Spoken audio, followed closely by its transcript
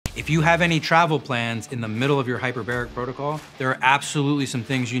If you have any travel plans in the middle of your hyperbaric protocol, there are absolutely some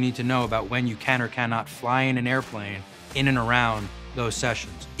things you need to know about when you can or cannot fly in an airplane in and around those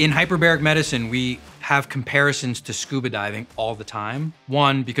sessions. In hyperbaric medicine, we have comparisons to scuba diving all the time.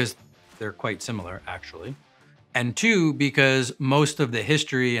 One, because they're quite similar, actually. And two, because most of the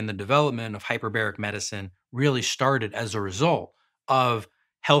history and the development of hyperbaric medicine really started as a result of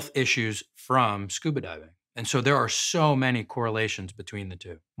health issues from scuba diving. And so there are so many correlations between the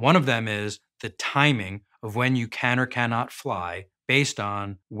two. One of them is the timing of when you can or cannot fly based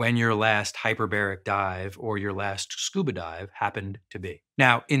on when your last hyperbaric dive or your last scuba dive happened to be.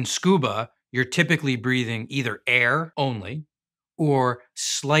 Now, in scuba, you're typically breathing either air only or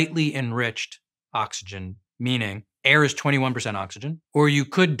slightly enriched oxygen, meaning air is 21% oxygen, or you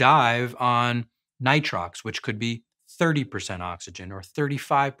could dive on nitrox, which could be 30% oxygen or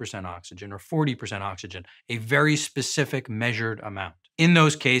 35% oxygen or 40% oxygen, a very specific measured amount. In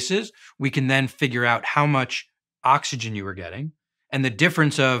those cases, we can then figure out how much oxygen you were getting, and the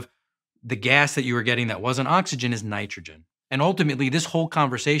difference of the gas that you were getting that wasn't oxygen is nitrogen. And ultimately, this whole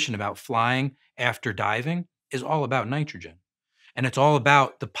conversation about flying after diving is all about nitrogen. And it's all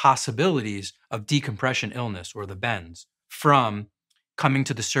about the possibilities of decompression illness, or the bends, from coming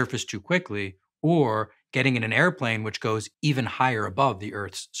to the surface too quickly or getting in an airplane which goes even higher above the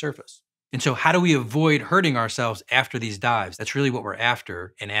Earth's surface. And so how do we avoid hurting ourselves after these dives? That's really what we're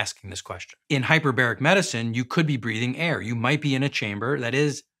after in asking this question. In hyperbaric medicine, you could be breathing air. You might be in a chamber that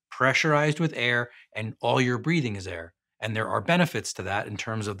is pressurized with air and all you're breathing is air. And there are benefits to that in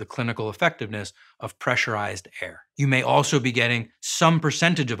terms of the clinical effectiveness of pressurized air. You may also be getting some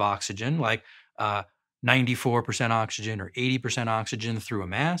percentage of oxygen, like 94% oxygen or 80% oxygen through a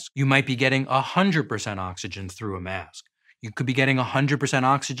mask. You might be getting 100% oxygen through a mask. You could be getting 100%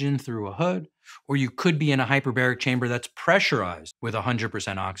 oxygen through a hood, or you could be in a hyperbaric chamber that's pressurized with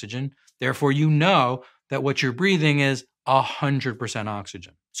 100% oxygen. Therefore, you know that what you're breathing is 100%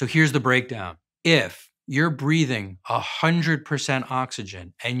 oxygen. So here's the breakdown. If you're breathing 100%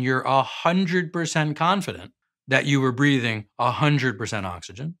 oxygen and you're 100% confident that you were breathing 100%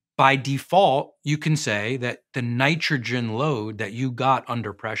 oxygen, by default, you can say that the nitrogen load that you got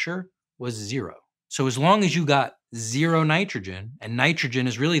under pressure was 0. So as long as you got 0 nitrogen, and nitrogen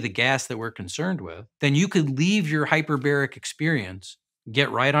is really the gas that we're concerned with, then you could leave your hyperbaric experience, get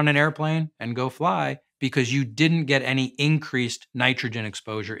right on an airplane and go fly because you didn't get any increased nitrogen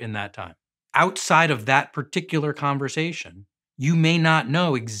exposure in that time. Outside of that particular conversation, you may not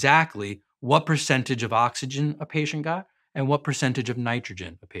know exactly what percentage of oxygen a patient got and what percentage of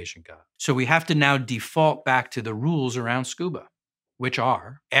nitrogen a patient got. So we have to now default back to the rules around scuba, which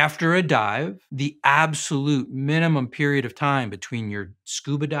are, after a dive, the absolute minimum period of time between your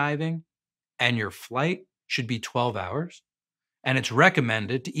scuba diving and your flight should be 12 hours. And it's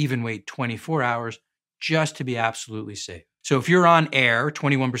recommended to even wait 24 hours just to be absolutely safe. So if you're on air,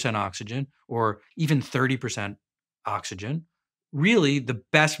 21% oxygen, or even 30% oxygen, really the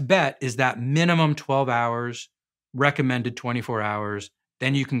best bet is that minimum 12 hours, recommended 24 hours.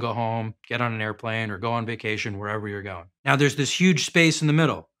 Then you can go home, get on an airplane, or go on vacation wherever you're going. Now there's this huge space in the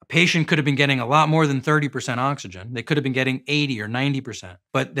middle. A patient could have been getting a lot more than 30% oxygen. They could have been getting 80 or 90%,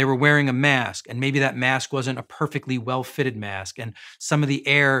 but they were wearing a mask, and maybe that mask wasn't a perfectly well-fitted mask, and some of the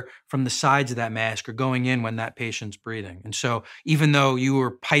air from the sides of that mask are going in when that patient's breathing. And so even though you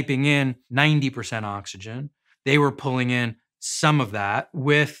were piping in 90% oxygen, they were pulling in some of that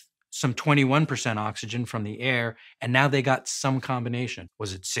with some 21% oxygen from the air, and now they got some combination.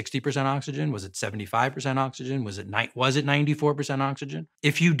 Was it 60% oxygen? Was it 75% oxygen? Was it 94% oxygen?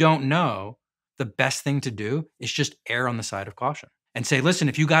 If you don't know, the best thing to do is just err on the side of caution and say, listen,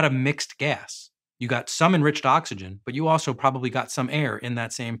 if you got a mixed gas, you got some enriched oxygen, but you also probably got some air in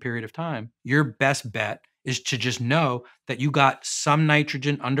that same period of time, your best bet is to just know that you got some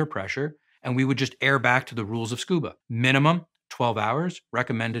nitrogen under pressure, and we would just err back to the rules of scuba. Minimum 12 hours,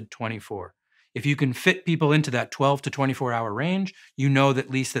 recommended 24. If you can fit people into that 12 to 24 hour range, you know that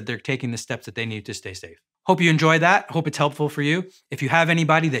at least that they're taking the steps that they need to stay safe. Hope you enjoy that. Hope it's helpful for you. If you have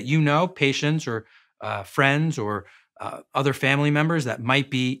anybody that you know, patients or friends or other family members that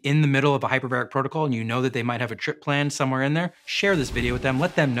might be in the middle of a hyperbaric protocol and you know that they might have a trip planned somewhere in there, share this video with them.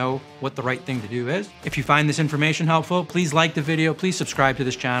 Let them know what the right thing to do is. If you find this information helpful, please like the video. Please subscribe to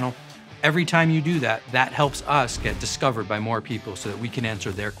this channel. Every time you do that, that helps us get discovered by more people so that we can answer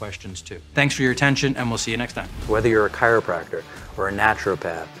their questions too. Thanks for your attention, and we'll see you next time. Whether you're a chiropractor or a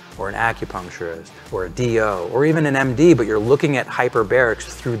naturopath or an acupuncturist or a DO or even an MD, but you're looking at hyperbarics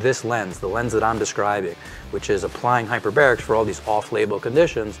through this lens, the lens that I'm describing, which is applying hyperbarics for all these off-label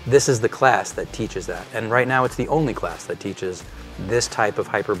conditions, this is the class that teaches that. And right now it's the only class that teaches this type of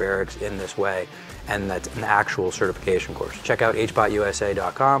hyperbarics in this way, and that's an actual certification course. Check out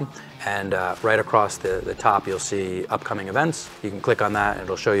hbotusa.com, and right across the top you'll see upcoming events. You can click on that and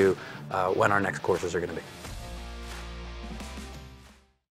it'll show you when our next courses are going to be.